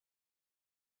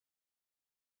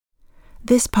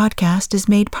This podcast is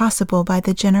made possible by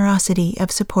the generosity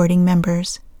of supporting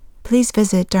members. Please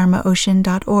visit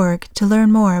dharmaocean.org to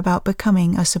learn more about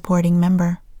becoming a supporting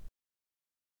member.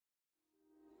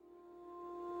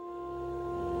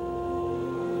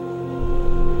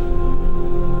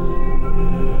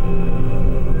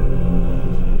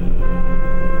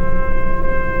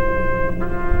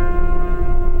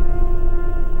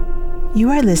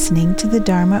 You are listening to the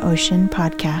Dharma Ocean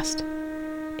podcast.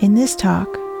 In this talk,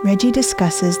 Reggie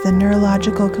discusses the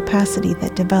neurological capacity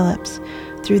that develops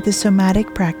through the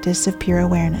somatic practice of pure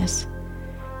awareness.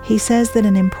 He says that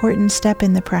an important step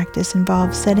in the practice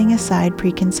involves setting aside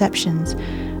preconceptions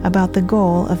about the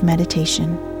goal of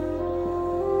meditation.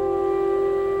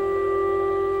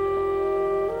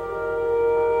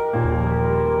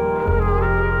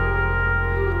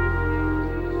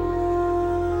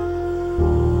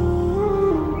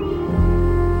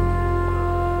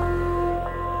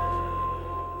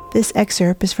 This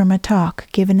excerpt is from a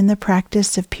talk given in the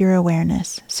practice of pure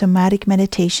awareness, Somatic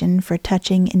Meditation for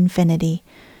Touching Infinity,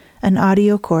 an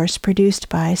audio course produced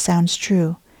by Sounds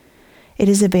True. It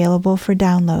is available for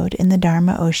download in the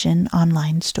Dharma Ocean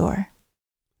online store.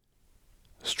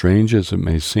 Strange as it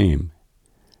may seem,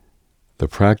 the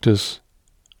practice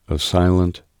of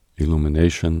silent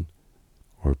illumination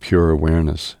or pure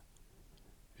awareness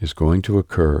is going to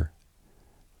occur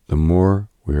the more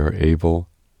we are able,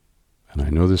 and I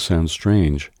know this sounds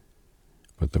strange,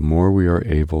 but the more we are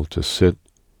able to sit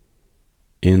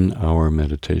in our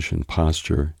meditation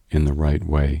posture in the right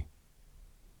way.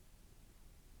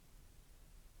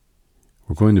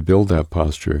 We're going to build that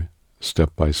posture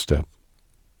step by step.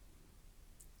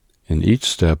 In each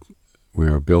step, we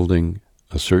are building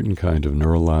a certain kind of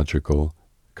neurological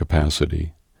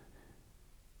capacity.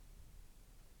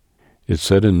 It's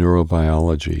said in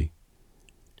neurobiology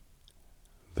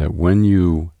that when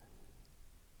you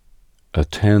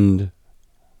attend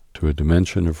to a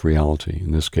dimension of reality,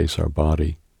 in this case our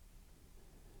body,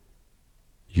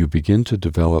 you begin to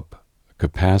develop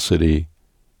capacity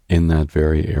in that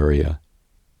very area.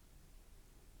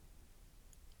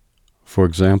 For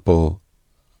example,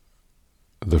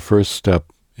 the first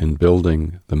step in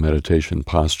building the meditation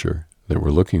posture that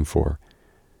we're looking for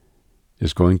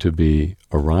is going to be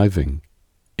arriving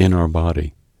in our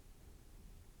body,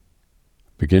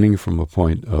 beginning from a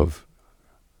point of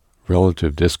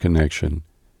relative disconnection,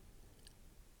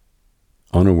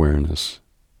 unawareness,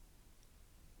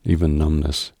 even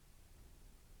numbness,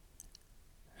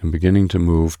 and beginning to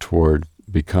move toward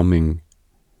becoming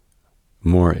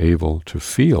more able to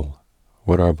feel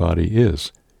what our body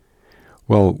is.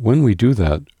 Well, when we do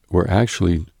that, we're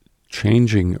actually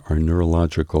changing our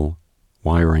neurological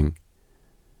wiring.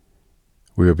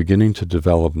 We are beginning to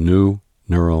develop new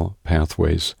neural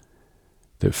pathways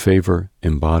that favor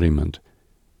embodiment,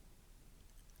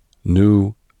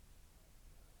 new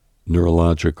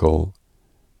neurological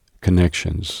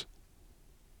connections.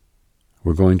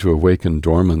 We're going to awaken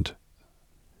dormant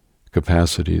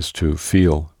capacities to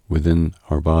feel within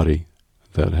our body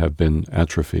that have been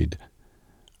atrophied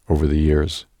over the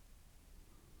years.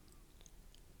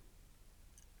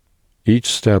 Each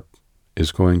step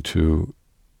is going to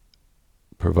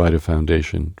provide a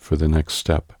foundation for the next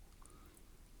step.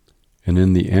 And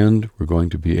in the end, we're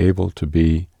going to be able to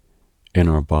be in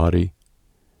our body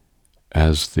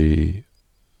as the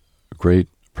great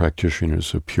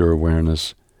practitioners of pure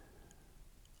awareness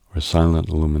or silent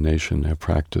illumination have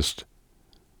practiced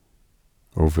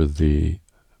over the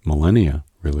millennia,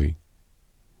 really.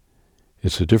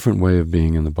 It's a different way of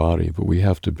being in the body, but we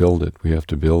have to build it. We have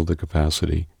to build the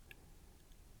capacity.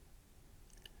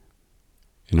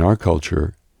 In our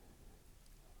culture,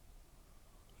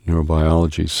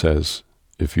 neurobiology says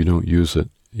if you don't use it,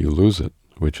 you lose it,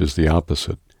 which is the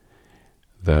opposite,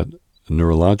 that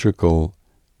neurological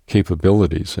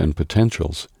capabilities and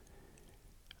potentials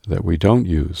that we don't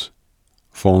use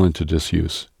fall into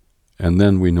disuse, and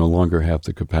then we no longer have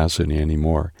the capacity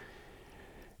anymore.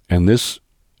 And this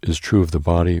is true of the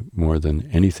body more than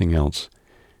anything else,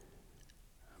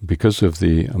 because of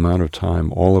the amount of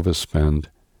time all of us spend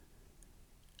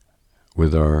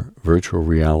with our virtual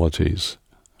realities,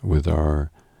 with our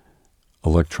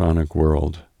electronic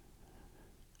world.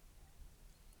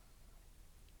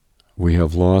 We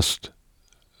have lost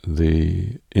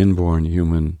the inborn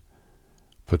human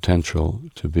potential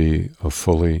to be a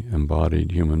fully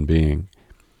embodied human being.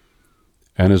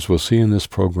 And as we'll see in this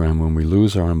program, when we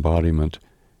lose our embodiment,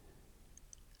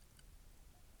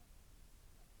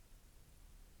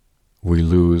 we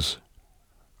lose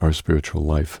our spiritual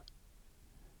life.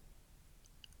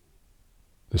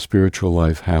 The spiritual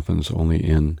life happens only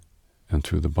in and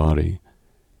through the body.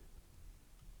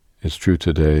 It's true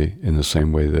today in the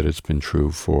same way that it's been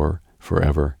true for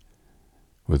forever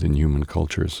within human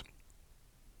cultures.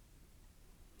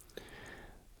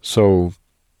 So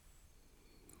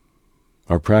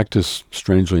our practice,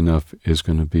 strangely enough, is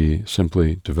going to be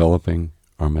simply developing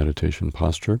our meditation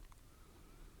posture.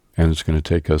 And it's going to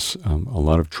take us a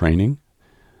lot of training.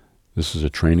 This is a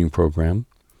training program.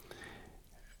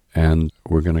 And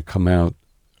we're going to come out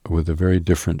with a very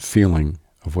different feeling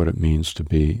of what it means to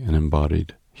be an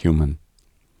embodied human.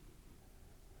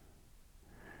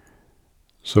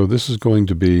 So this is going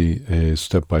to be a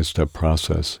step-by-step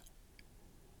process.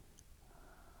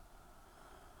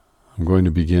 I'm going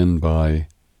to begin by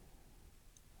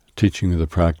teaching you the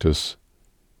practice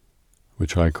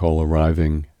which I call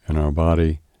arriving in our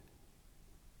body,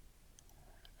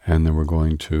 and then we're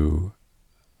going to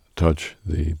touch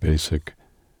the basic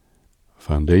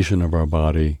foundation of our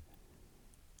body,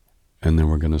 and then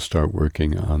we're going to start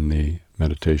working on the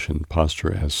meditation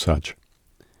posture as such.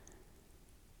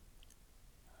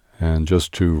 And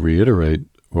just to reiterate,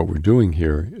 what we're doing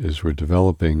here is we're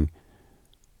developing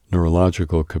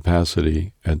neurological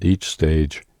capacity at each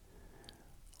stage,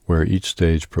 where each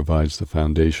stage provides the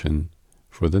foundation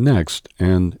for the next,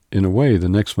 and in a way the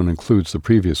next one includes the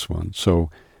previous one. So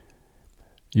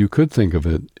you could think of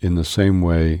it in the same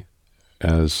way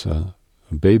as a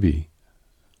baby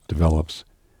develops.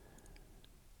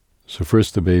 So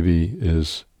first the baby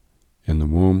is in the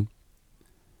womb,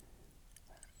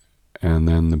 and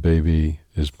then the baby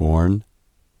is born,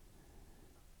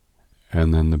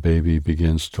 and then the baby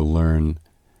begins to learn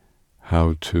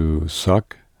how to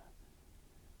suck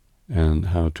and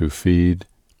how to feed.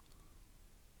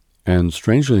 And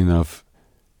strangely enough,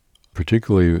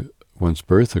 particularly once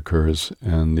birth occurs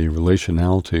and the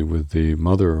relationality with the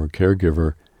mother or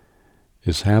caregiver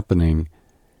is happening,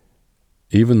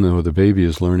 even though the baby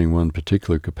is learning one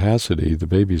particular capacity, the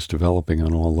baby is developing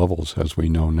on all levels, as we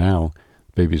know now.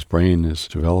 The baby's brain is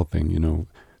developing,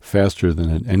 faster than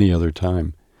at any other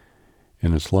time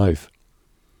in its life.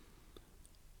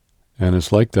 And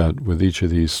it's like that with each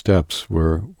of these steps.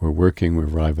 We're working, we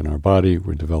arrive in our body,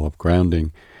 we develop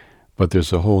grounding, but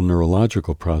there's a whole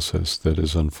neurological process that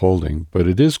is unfolding, but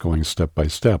it is going step by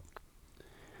step.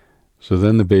 So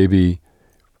then the baby,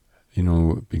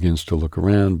 begins to look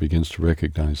around, begins to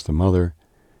recognize the mother,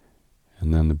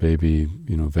 and then the baby,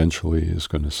 eventually is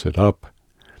going to sit up,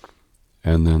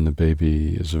 and then the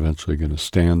baby is eventually going to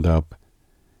stand up,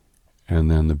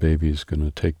 and then the baby is going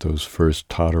to take those first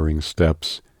tottering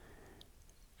steps,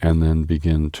 and then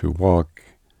begin to walk,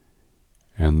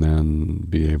 and then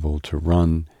be able to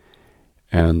run.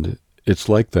 And it's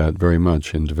like that very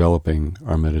much in developing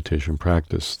our meditation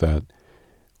practice, that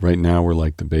right now we're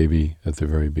like the baby at the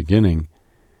very beginning,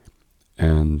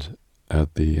 and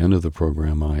at the end of the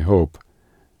program, I hope,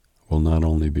 we'll not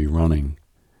only be running,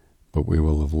 but we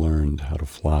will have learned how to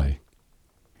fly.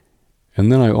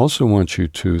 And then I also want you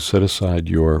to set aside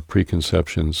your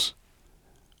preconceptions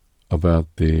about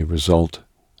the result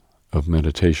of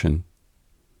meditation.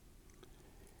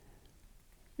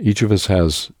 Each of us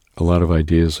has a lot of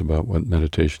ideas about what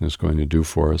meditation is going to do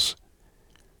for us.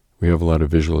 We have a lot of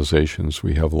visualizations.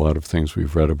 We have a lot of things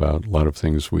we've read about, a lot of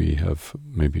things we have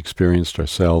maybe experienced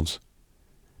ourselves.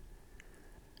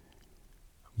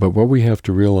 But what we have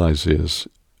to realize is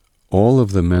all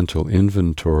of the mental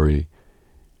inventory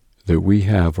that we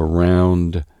have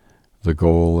around the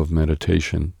goal of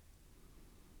meditation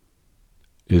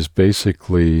is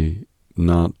basically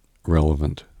not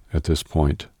relevant at this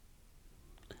point.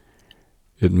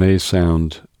 It may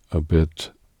sound a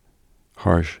bit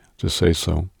harsh to say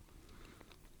so,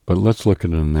 but let's look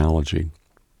at an analogy.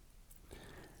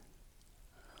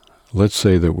 Let's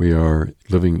say that we are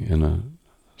living in a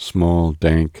small,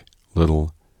 dank,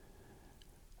 little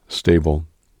stable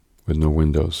with no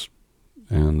windows,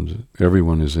 and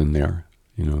everyone is in there.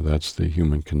 That's the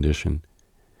human condition.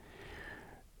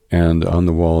 And on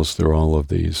the walls there are all of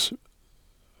these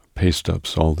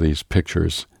paste-ups, all these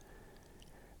pictures.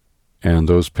 And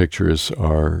those pictures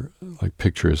are like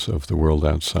pictures of the world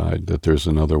outside, that there's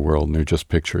another world, and they're just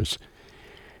pictures.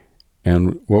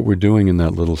 And what we're doing in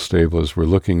that little stable is we're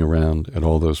looking around at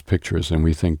all those pictures, and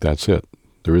we think that's it.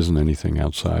 There isn't anything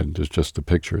outside, there's just the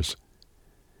pictures.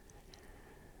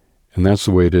 And that's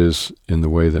the way it is in the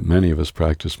way that many of us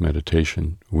practice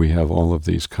meditation. We have all of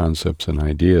these concepts and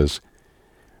ideas,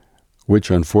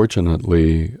 which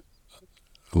unfortunately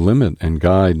limit and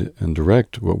guide and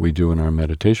direct what we do in our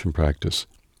meditation practice.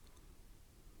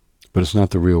 But it's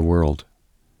not the real world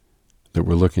that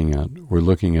we're looking at. We're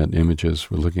looking at images,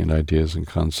 we're looking at ideas and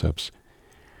concepts.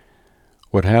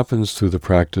 What happens through the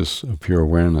practice of pure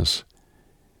awareness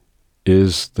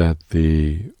is that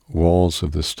the walls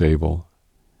of the stable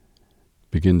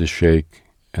begin to shake,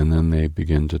 and then they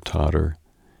begin to totter,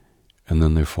 and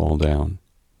then they fall down.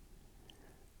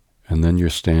 And then you're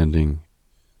standing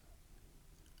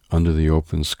under the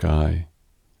open sky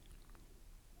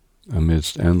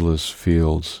amidst endless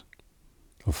fields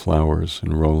of flowers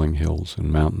and rolling hills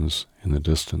and mountains in the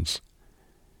distance.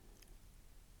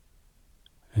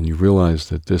 And you realize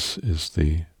that this is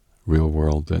the real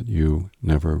world that you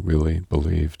never really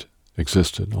believed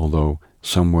existed, although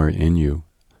somewhere in you,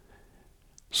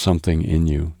 something in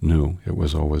you knew it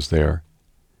was always there.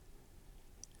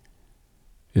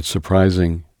 It's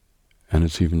surprising, and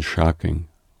it's even shocking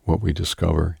what we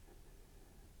discover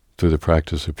through the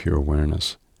practice of pure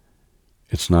awareness.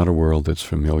 It's not a world that's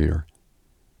familiar,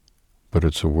 but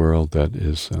it's a world that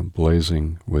is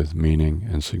blazing with meaning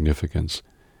and significance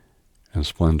and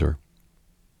splendor.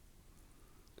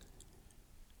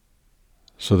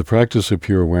 So the practice of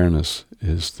pure awareness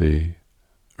is the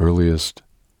earliest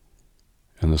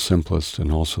and the simplest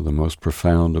and also the most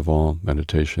profound of all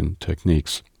meditation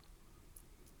techniques.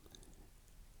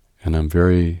 And I'm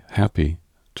very happy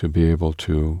to be able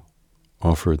to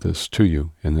offer this to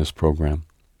you in this program.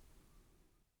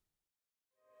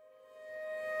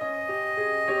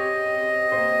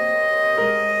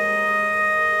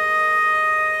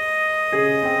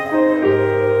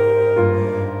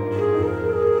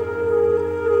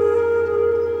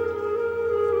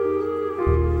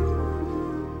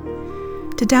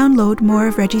 To download more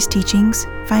of Reggie's teachings,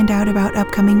 find out about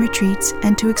upcoming retreats,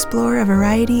 and to explore a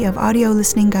variety of audio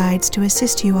listening guides to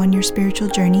assist you on your spiritual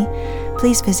journey,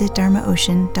 please visit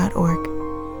dharmaocean.org.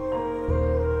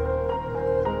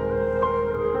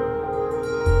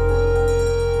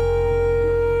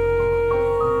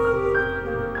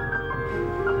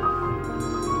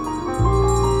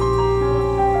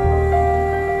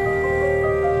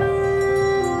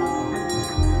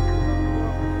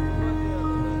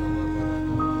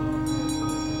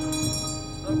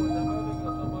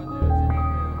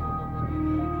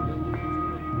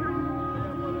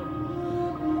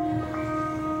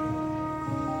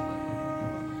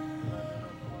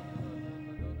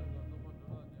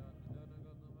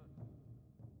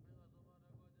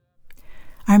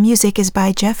 Our music is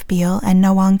by Jeff Beal and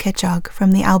Nawang Kechog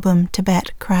from the album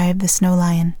Tibet, Cry of the Snow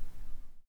Lion.